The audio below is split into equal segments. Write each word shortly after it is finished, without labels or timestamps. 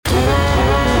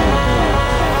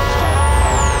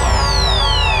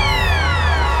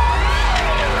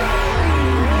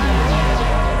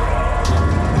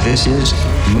This is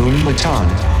Moon Baton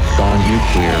gone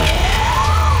nuclear.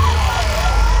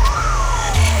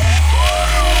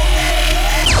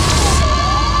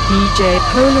 DJ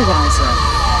Polarizer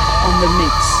on the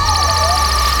mix.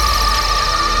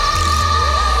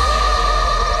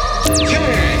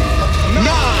 10,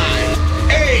 9,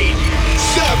 8,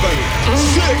 7,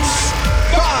 6,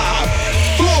 5,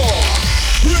 4,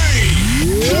 3,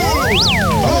 2,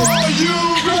 are you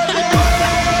ready?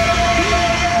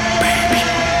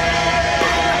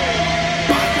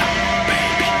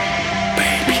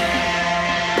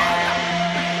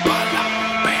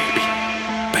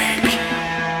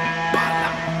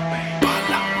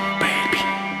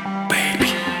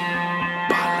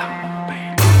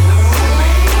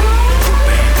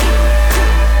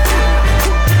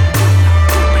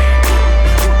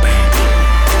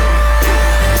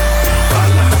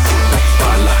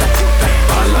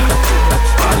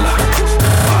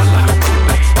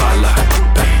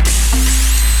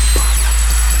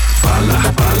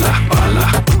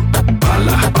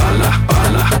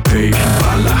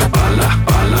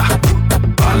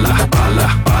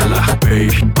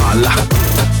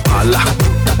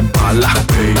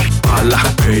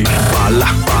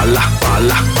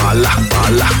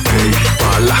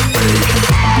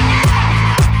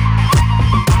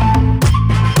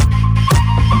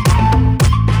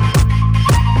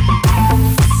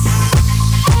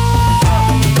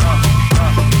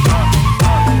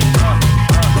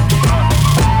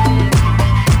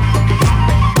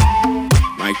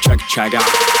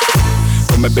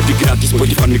 Come bevi gratis poi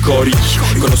ti fanno i cori.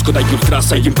 Conosco dagli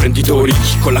ultras agli imprenditori.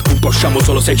 Con la cupa usciamo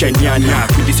solo se c'è gnagna.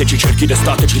 Quindi se ci cerchi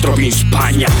d'estate ci trovi in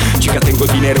Spagna. Cica tengo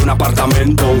di nero un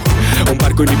appartamento, un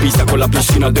barco in Ibiza con la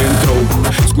piscina dentro.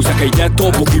 Scusa che hai detto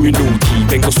pochi minuti.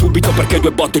 Vengo subito perché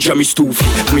due botte già mi stufi.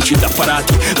 Amici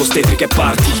d'apparati, ostetriche e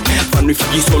party. Fanno i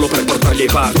figli solo per portarli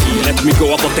ai party. Let me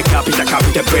go, a volte capita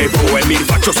e bevo. E mi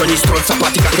rifaccio sogni stronza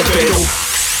patica che vedo.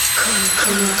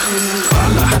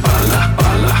 Balla, balla,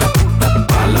 balla,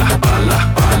 balla,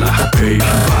 balla, balla, hey,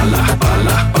 balla,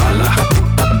 balla, balla,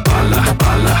 balla,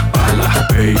 balla, balla,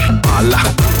 hey, balla,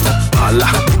 balla,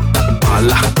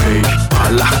 balla, hey,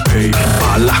 balla, hey,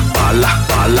 balla, balla,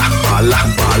 balla, balla,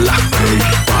 balla, hey,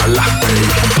 balla, hey.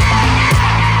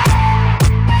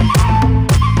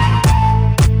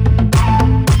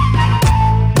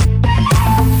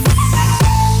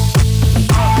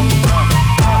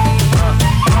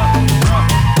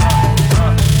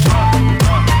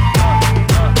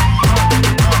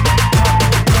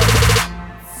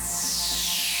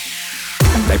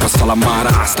 Passa la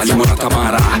mara, sta limonata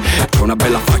amara. C'ho una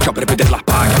bella faccia per vederla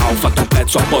paga. Ho fatto un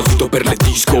pezzo apposito per le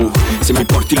disco. Se mi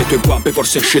porti le tue guappe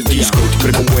forse esce il disco. Ti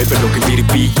prego muoverlo che mi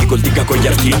ripigli. Col diga con gli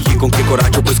artigli. Con che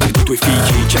coraggio puoi scrivere i tuoi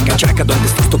figli. Cecca cecca dove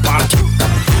sta sto party.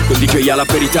 Col DJ alla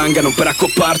peritanga non per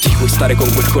accopparti. Vuoi stare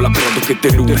con quel colabrodo che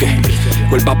delude.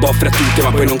 Quel babbo offre a tutte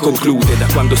ma poi non conclude. Da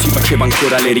quando si faceva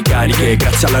ancora le ricariche.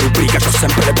 Grazie alla rubrica c'ho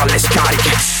sempre le palle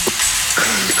scariche.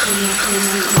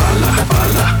 Balla,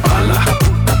 balla, balla,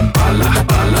 balla,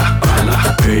 balla,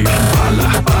 balla, hey,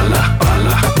 balla, balla,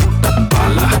 balla,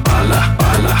 balla, balla,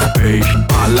 balla, hey,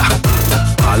 balla,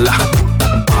 balla,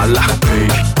 balla, hey,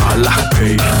 balla,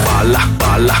 hey, balla,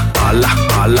 balla, balla,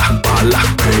 balla, balla,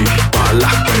 hey, balla,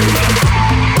 hey.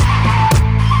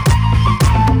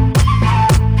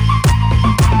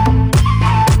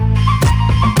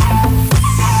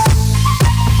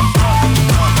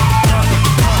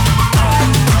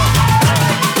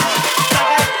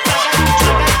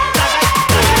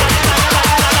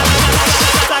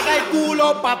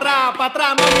 Pa'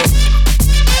 atrás,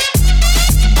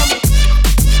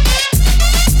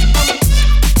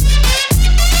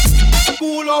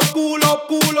 culo, culo,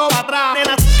 culo, pa' atrás,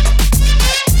 nenas.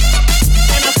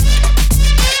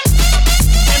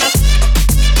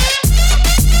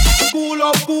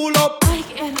 Culo, culo. Ay,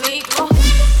 qué rico.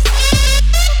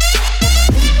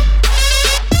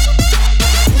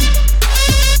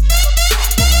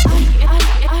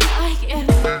 Ay, qué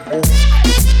rico.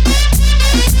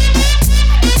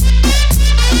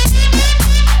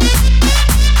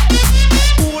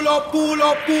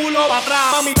 Culo, culo, pa'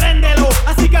 atrás. Mami, préndelo,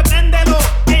 así que préndelo.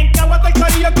 En Caguato el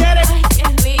corillo quiere. Ay, qué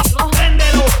rico.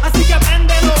 Préndelo, así que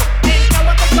préndelo. En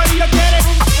Caguato el corillo quiere.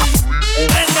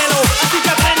 Préndelo, así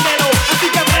que préndelo. Así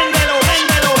que préndelo,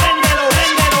 préndelo, préndelo,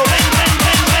 préndelo,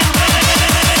 préndelo.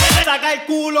 Saca el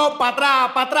culo pa'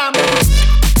 atrás, pa' atrás.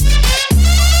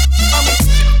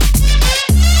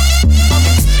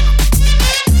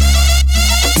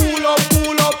 Culo,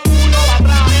 culo, culo, pa'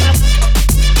 atrás.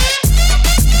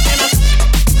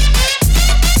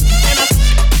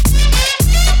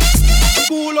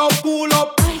 Culo, culo.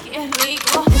 Ay, qué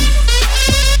rico.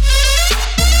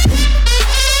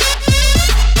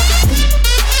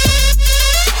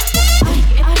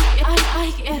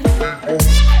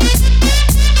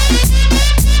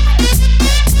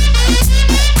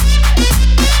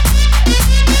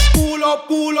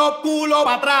 culo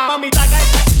para atrás. Mami, taca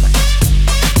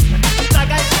y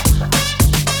taca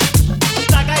y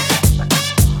taca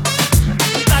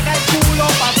y taca el culo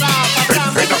para atrás, para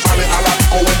atrás. Ella sale a la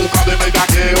disco en busca de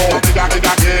bellaqueo,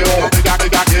 bellaqueo.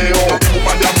 Tengo un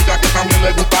par de amigas que también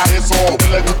le gusta eso,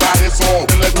 le gusta eso.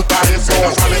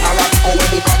 Ella sale a la disco en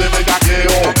busca de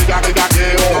bellaqueo,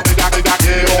 bellaqueo.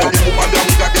 Tengo un par de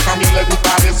amigas que también le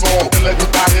gusta eso, le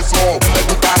gusta eso.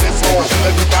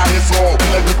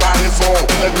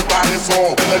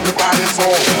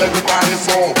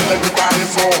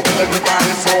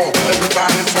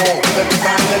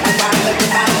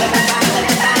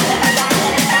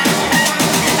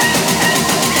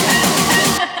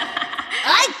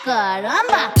 ¡Ay,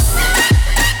 caramba!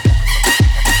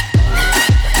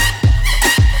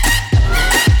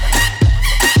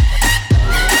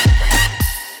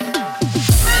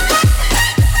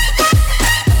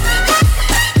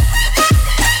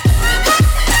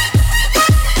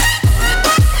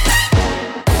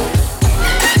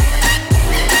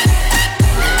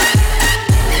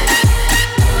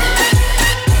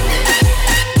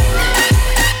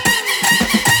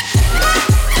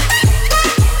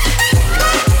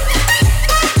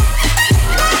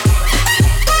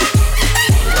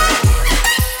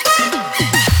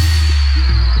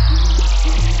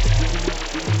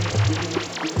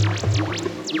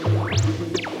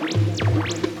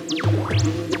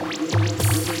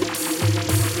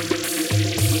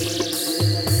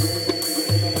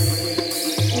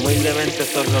 Humildemente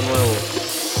esto es lo nuevo.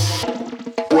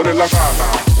 Tú eres la gata,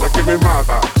 la que me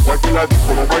mata, la que la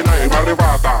disco no baila y me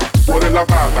arrebata. Tú eres la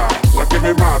gata, la que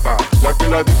me mata, la que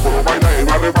la disco no baila y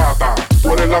me arrebata.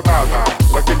 Tú eres la gata,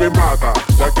 la que me mata,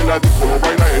 la que la disco no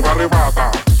baila y me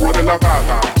arrebata. Tú eres la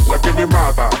gata, la que me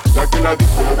mata, la que la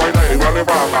disco no baila y me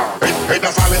arrebata.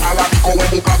 Ella sale a la disco en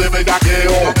busca de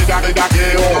bellaqueo,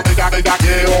 bellaqueo.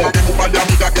 Tengo un par de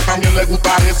amigas que también le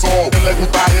gusta eso, le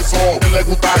gusta eso.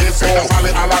 Ella sale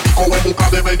a la disco en busca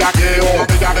de bellaqueo,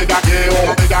 bellaqueo.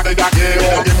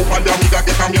 Tengo un par de amigas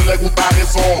que también le gusta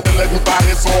eso, le gusta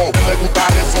eso.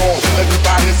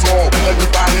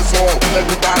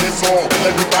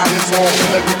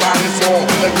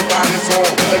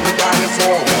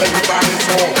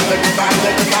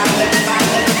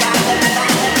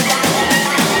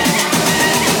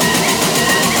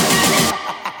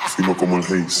 Fino como el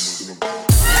Haze.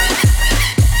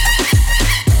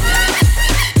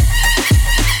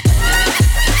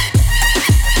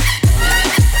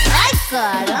 ¡Ay,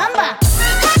 caramba!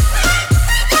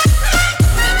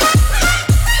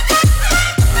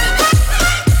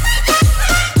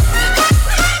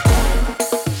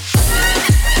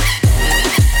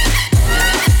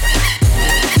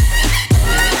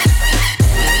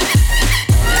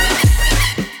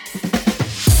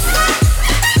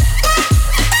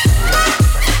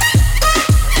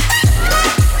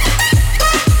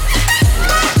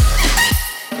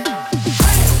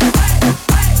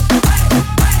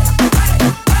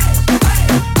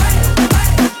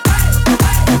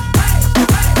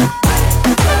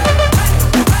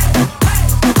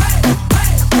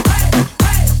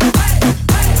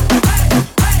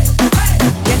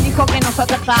 ¿Quién dijo que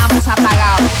nosotros estábamos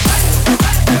apagados?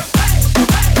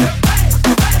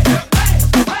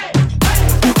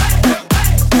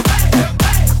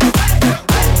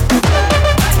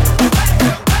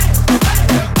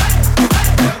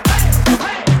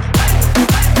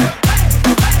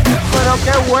 Pero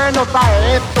qué bueno está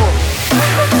esto.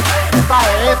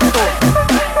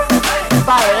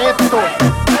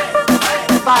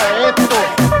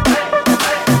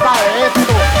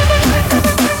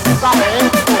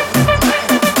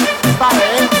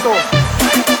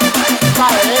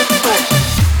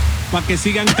 Pa' que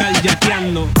sigan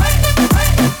calyateando.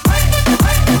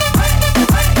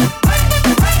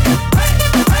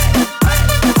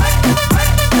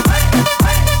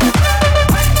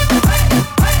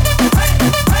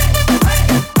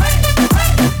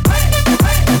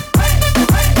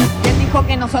 ¿Quién dijo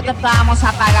que nosotros estábamos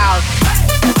apagados?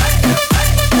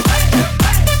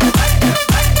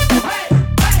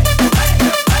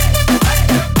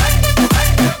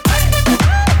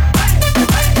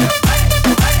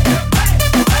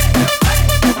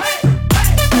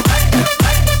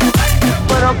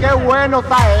 Pero qué bueno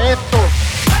está esto.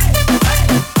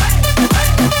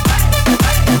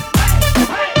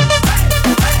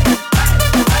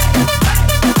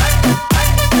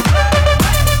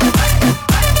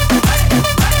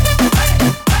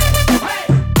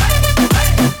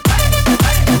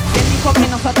 ¿Quién dijo que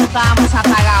nosotros estábamos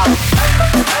apagados?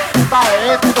 Está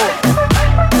esto.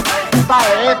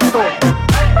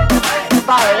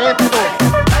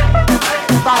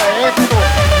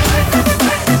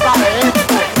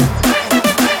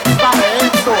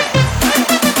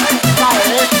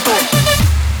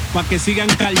 pa' que sigan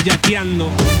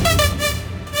carjaqueando.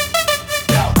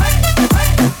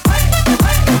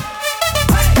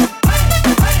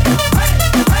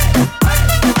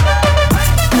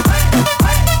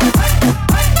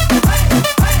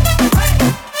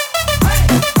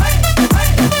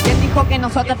 ¿Quién dijo que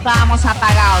nosotros estábamos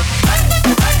apagados?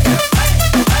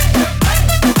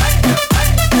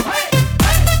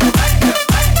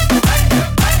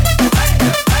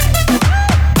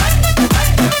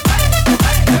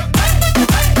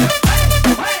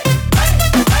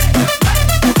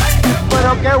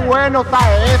 Pero qué bueno está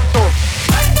esto.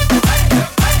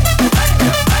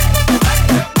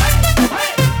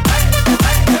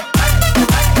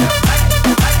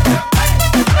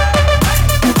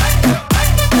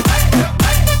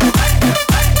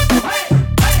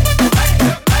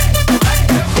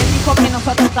 ¿Quién dijo que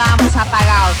nosotros estábamos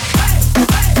apagados?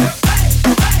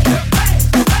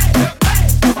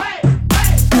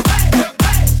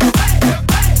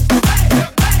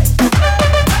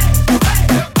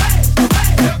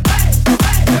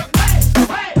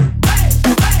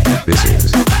 This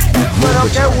is Pero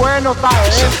qué bueno está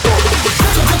esto.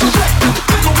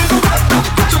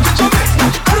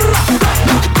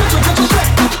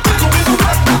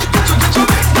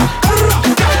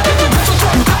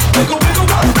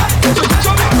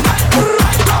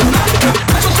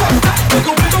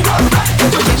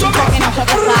 ¿Quién dijo que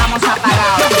nosotros estábamos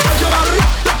apagados?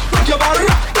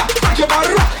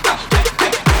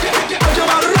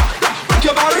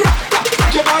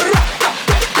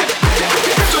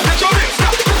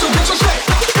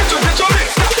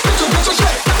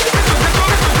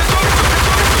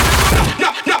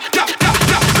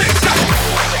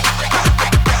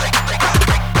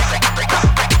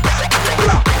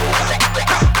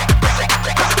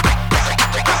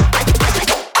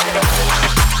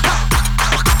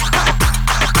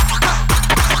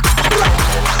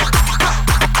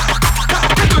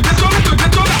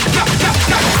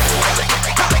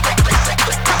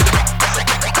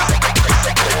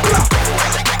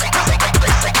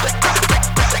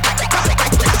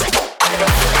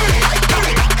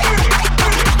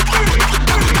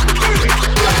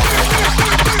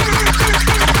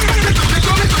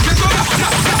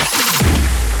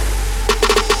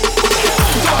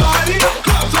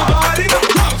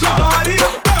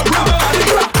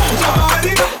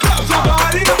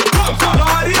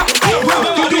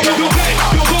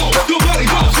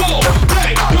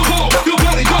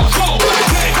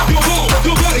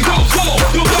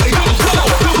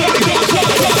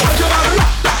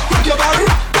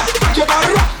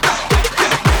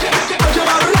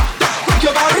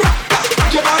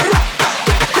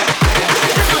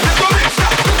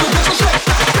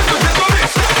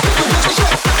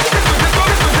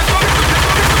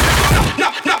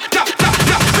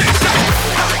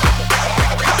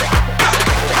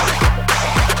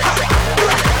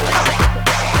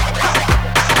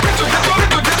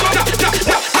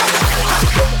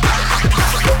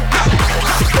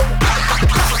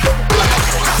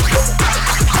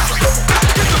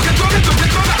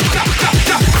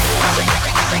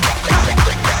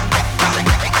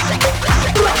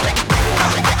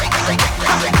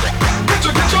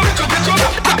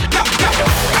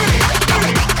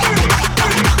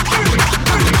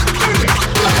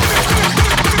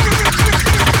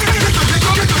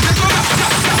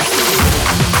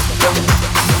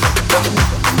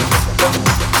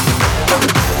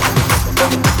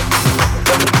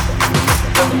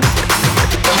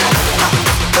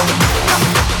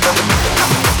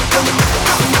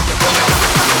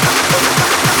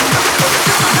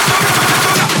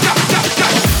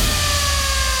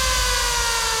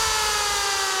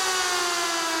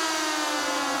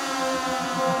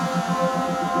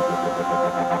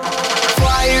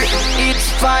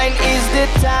 Fine is the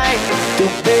time to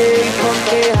pay from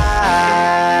the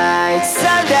heights.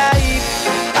 And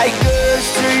I curse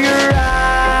through your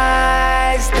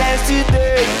eyes, dance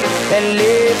today and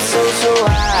live so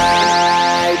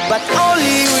high, but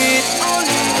only with.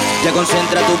 Ya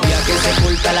concentra tu viaje,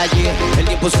 sepulta el ayer. El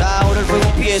tiempo es ahora, el fuego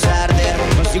empieza a arder.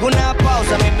 Consigo una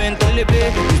pausa, mi mente le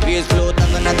ve. Mis pies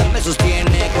flotando, nada me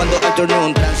sostiene. Cuando entro en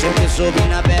un trance, empiezo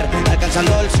bien a ver.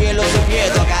 Alcanzando el cielo, sin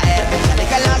miedo a caer. Se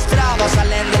alejan las trabas,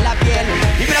 salen de la piel.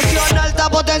 Vibración alta,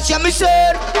 potencia mi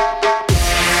ser.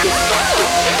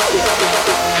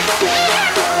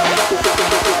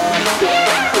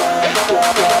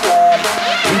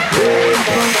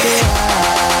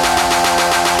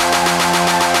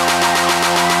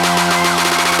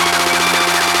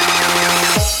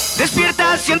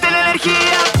 Despierta, siente la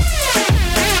energía.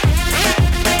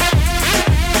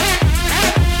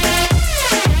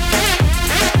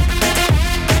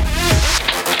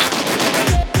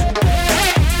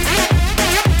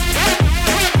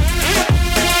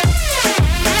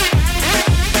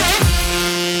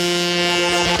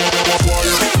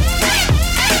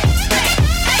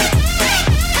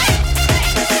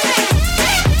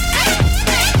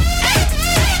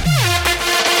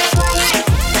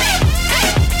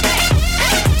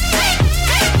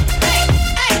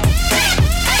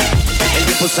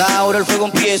 casa, ahora el fuego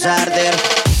empieza a arder.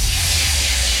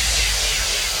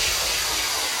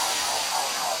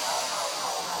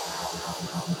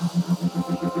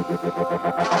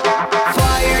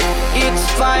 Fire, it's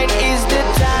fine, is the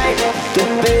time to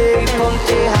pay,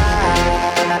 ponte high.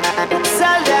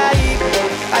 Sal de ahí,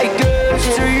 I go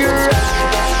to your eyes.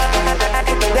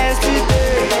 Dance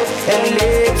today and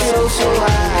live so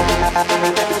high.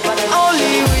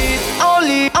 Only with,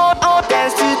 only, oh,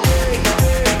 dance today.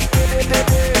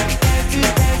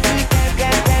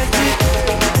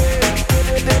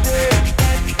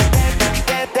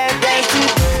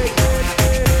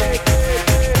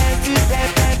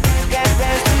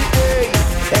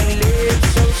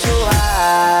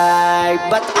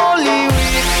 But only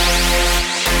with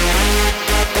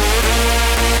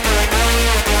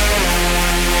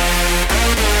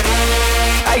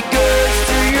I go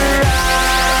through your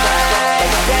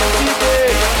eyes. Dance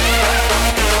today.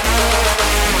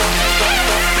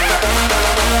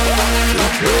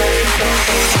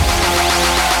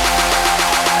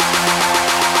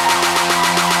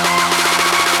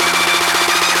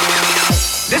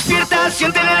 Despierta,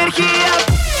 siente la energía.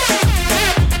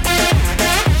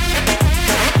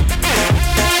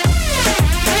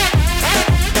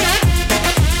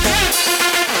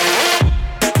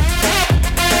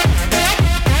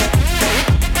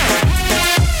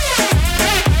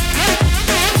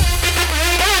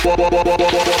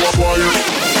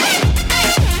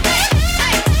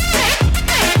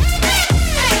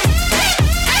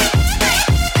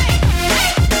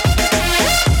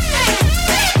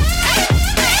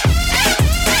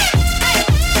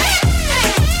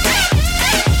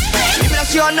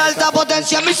 Vibración alta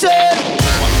potencia mi ser.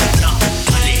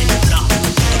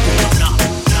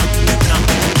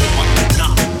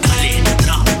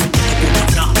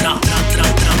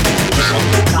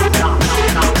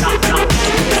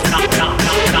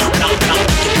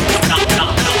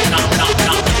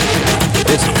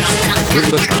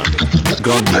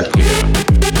 Gone nuclear.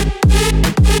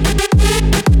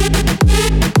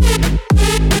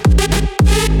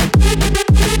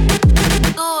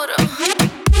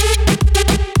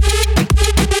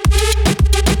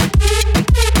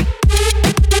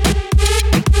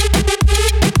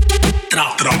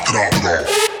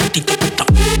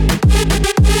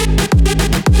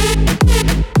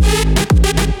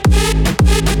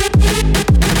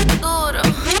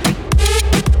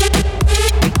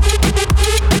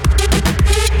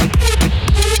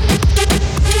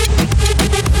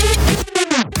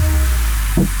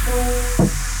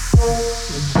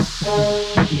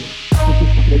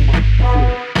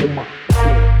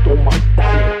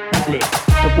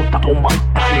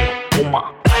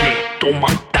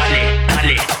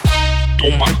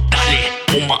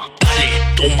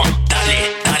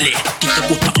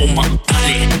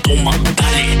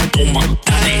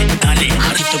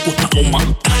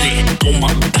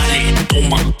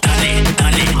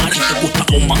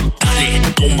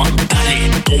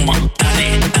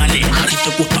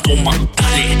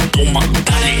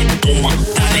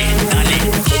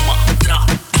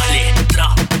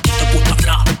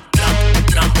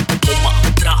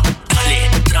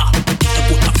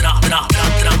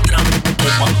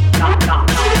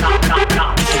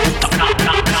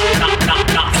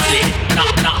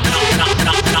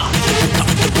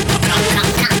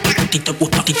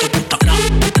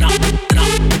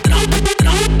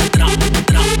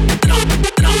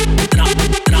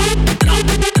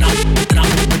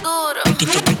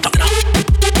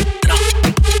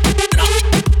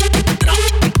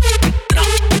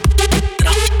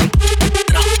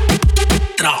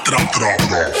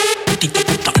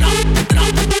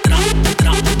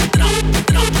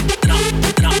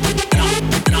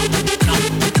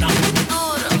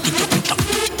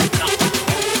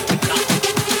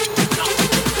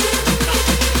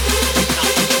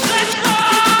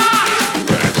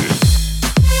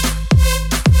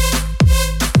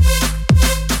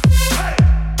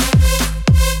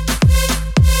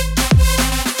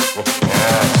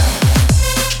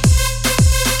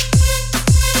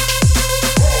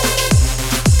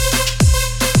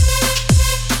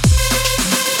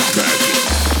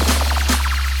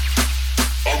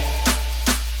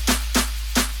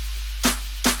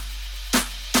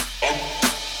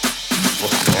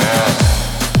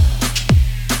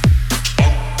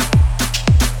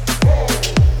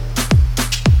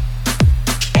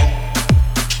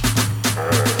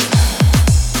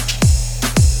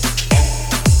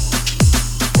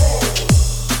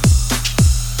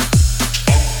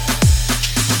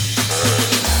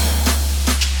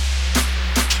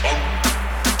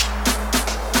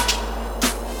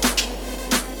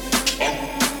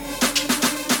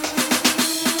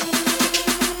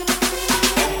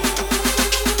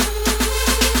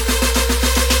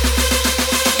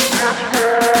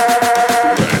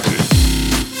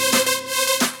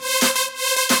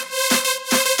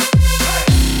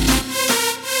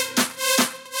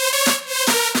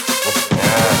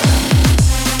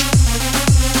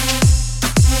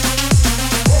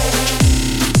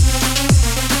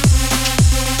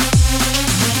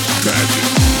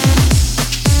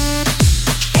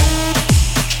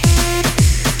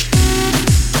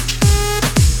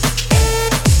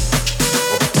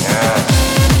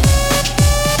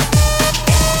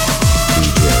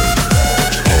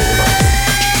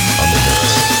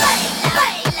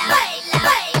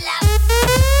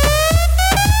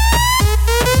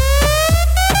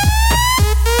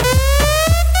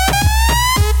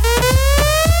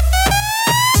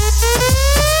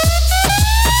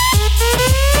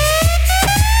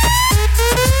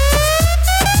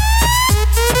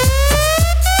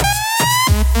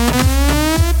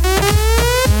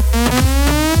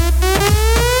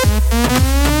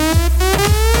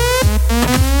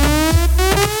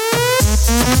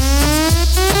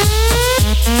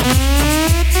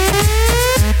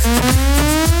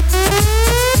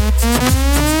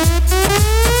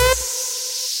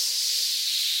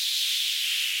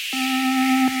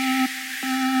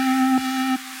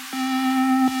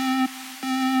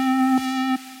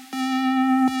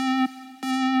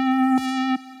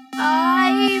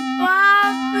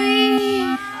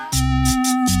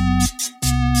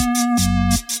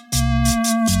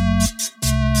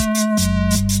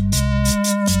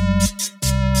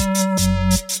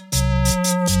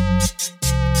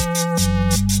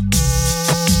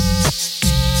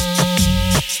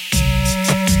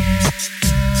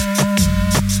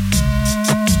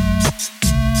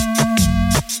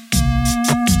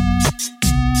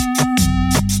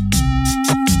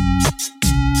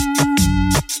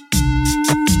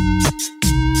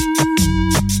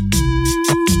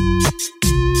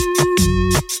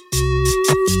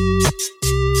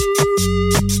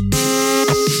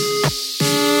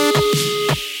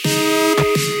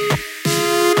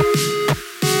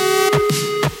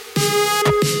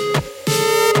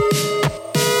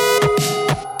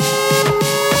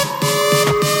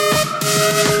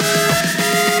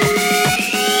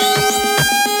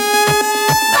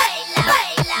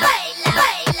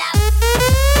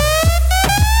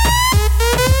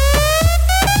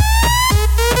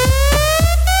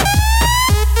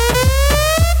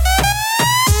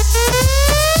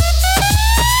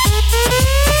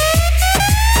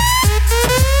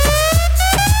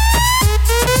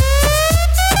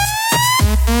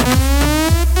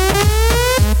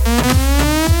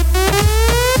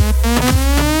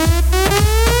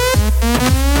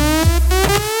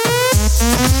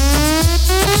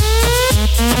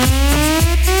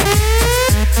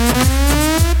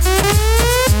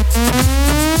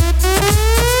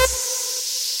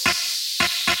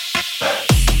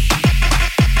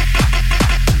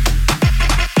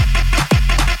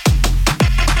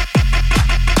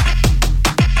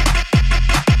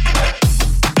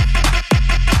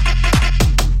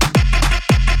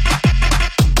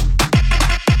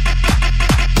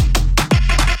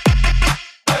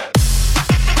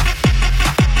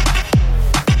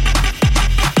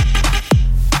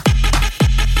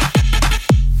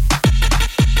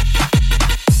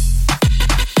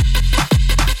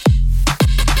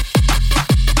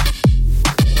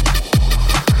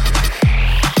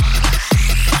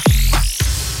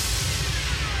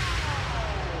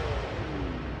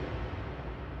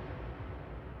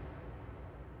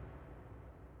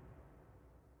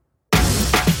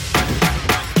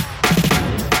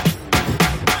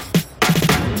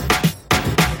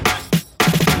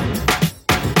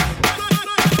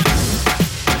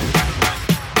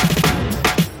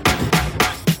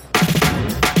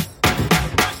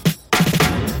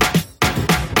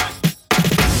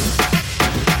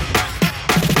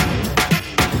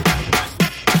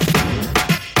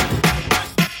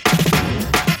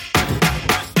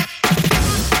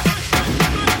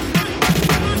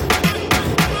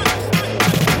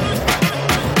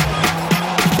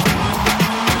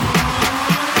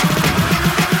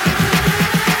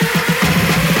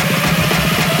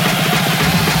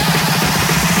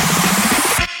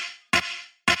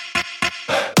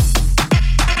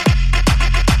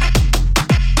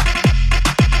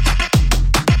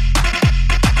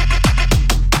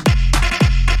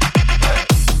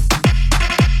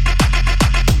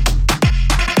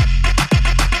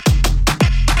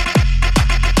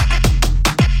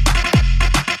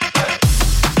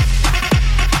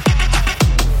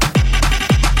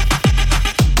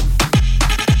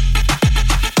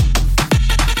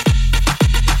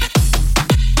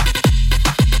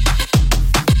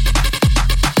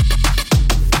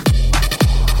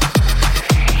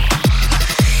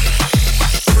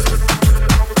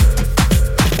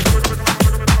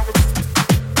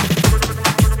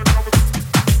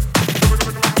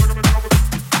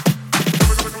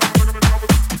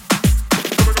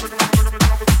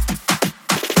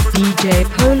 DJ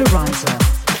Polarizer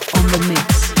on the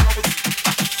mix.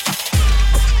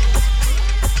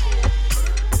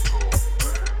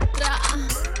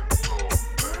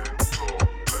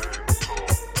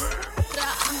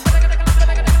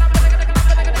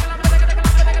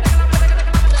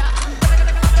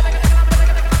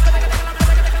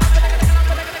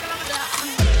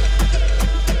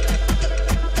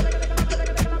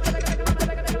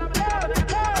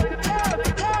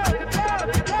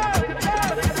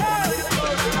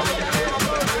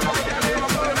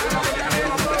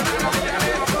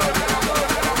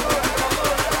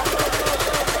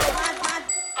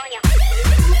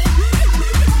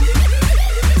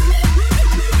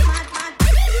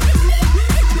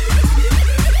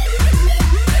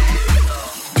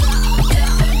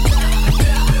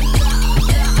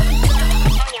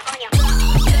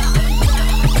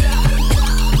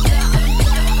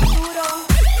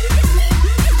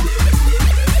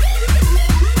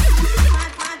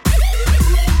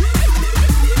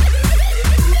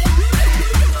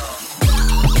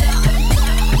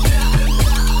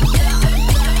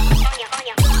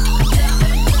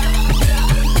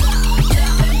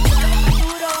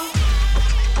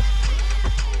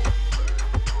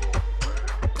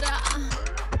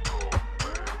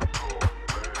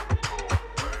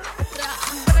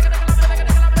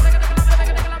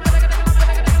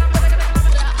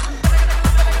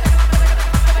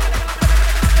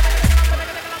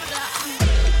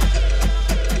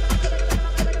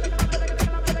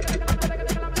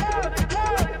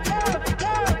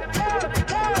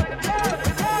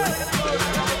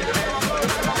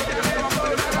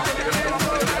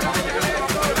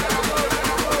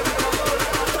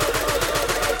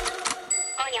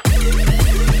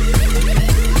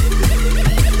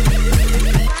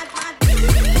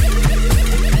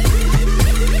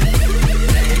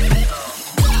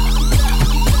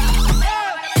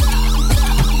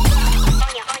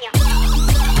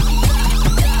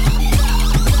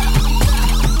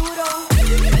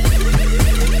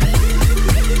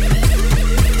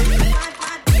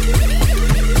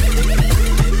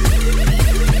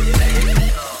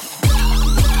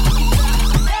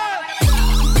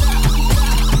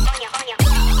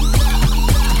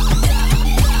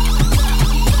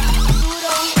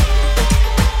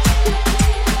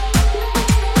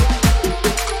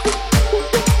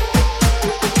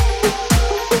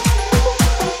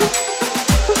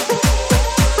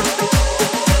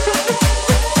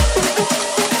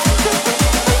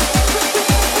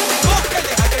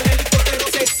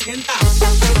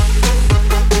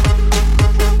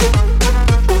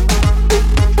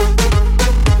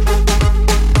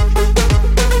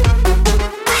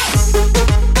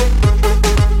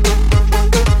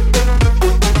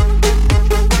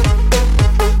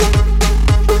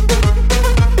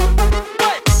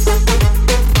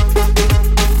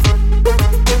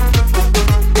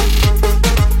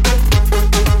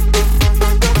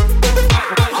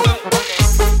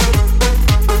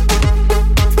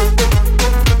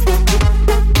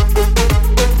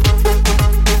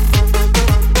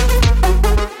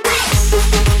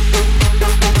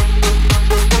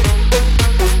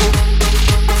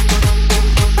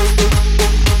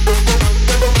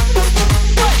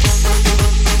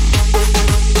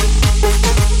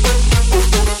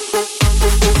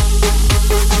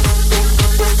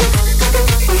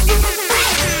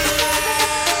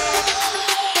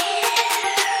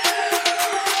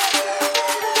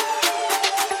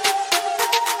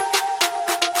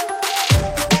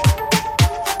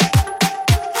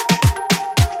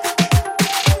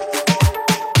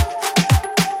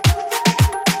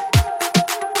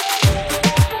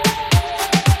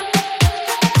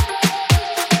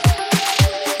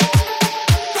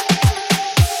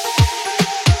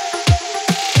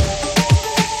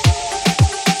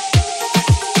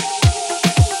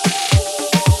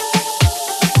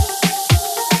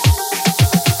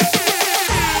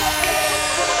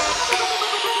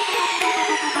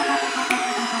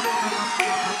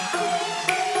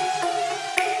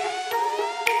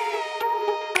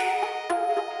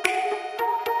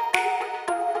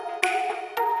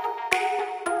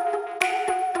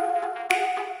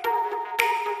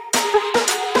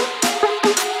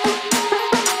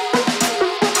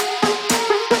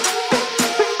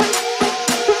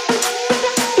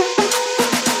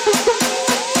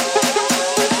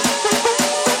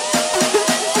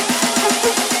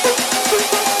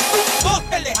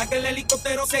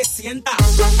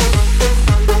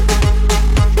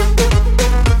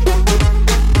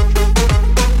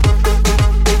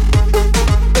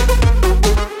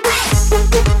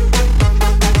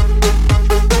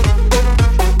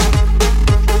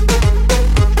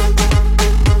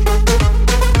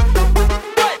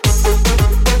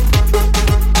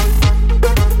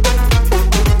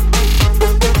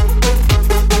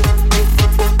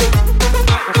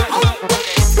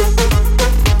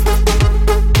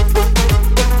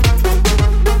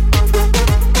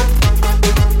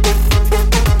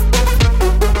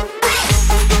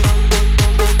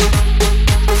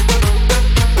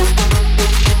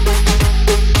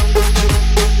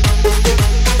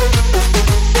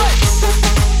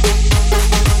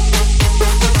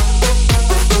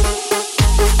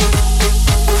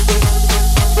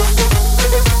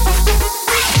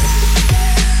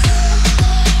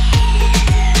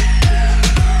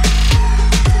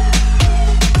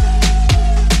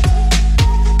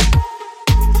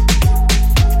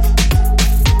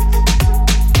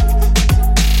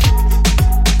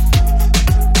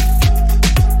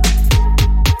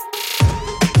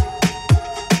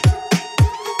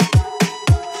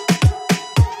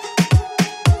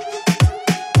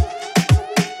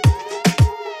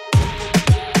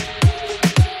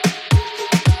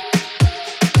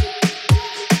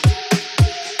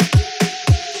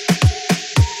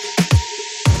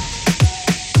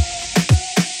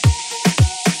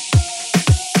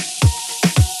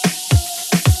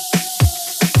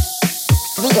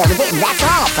 That's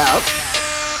all, folks.